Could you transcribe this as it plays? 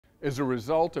As a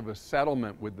result of a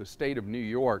settlement with the state of New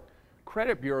York,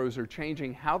 credit bureaus are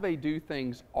changing how they do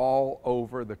things all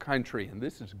over the country, and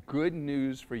this is good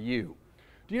news for you.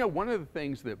 Do you know one of the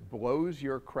things that blows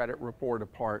your credit report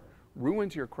apart,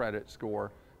 ruins your credit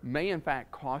score, may in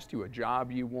fact cost you a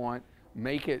job you want,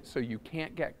 make it so you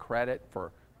can't get credit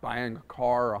for buying a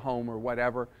car, a home, or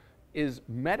whatever, is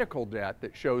medical debt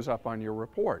that shows up on your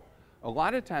report. A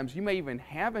lot of times you may even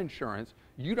have insurance,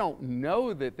 you don't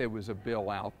know that there was a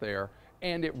bill out there,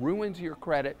 and it ruins your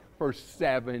credit for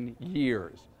 7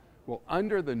 years. Well,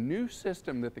 under the new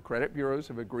system that the credit bureaus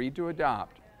have agreed to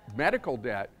adopt, medical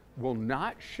debt will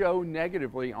not show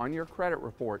negatively on your credit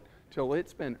report till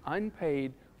it's been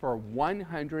unpaid for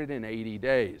 180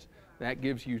 days. That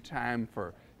gives you time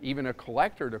for even a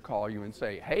collector to call you and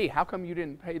say, hey, how come you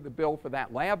didn't pay the bill for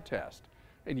that lab test?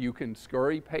 And you can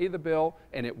scurry, pay the bill,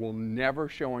 and it will never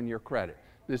show on your credit.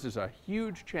 This is a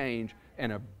huge change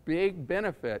and a big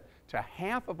benefit to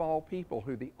half of all people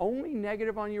who the only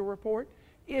negative on your report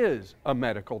is a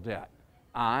medical debt.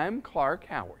 I'm Clark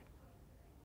Howard.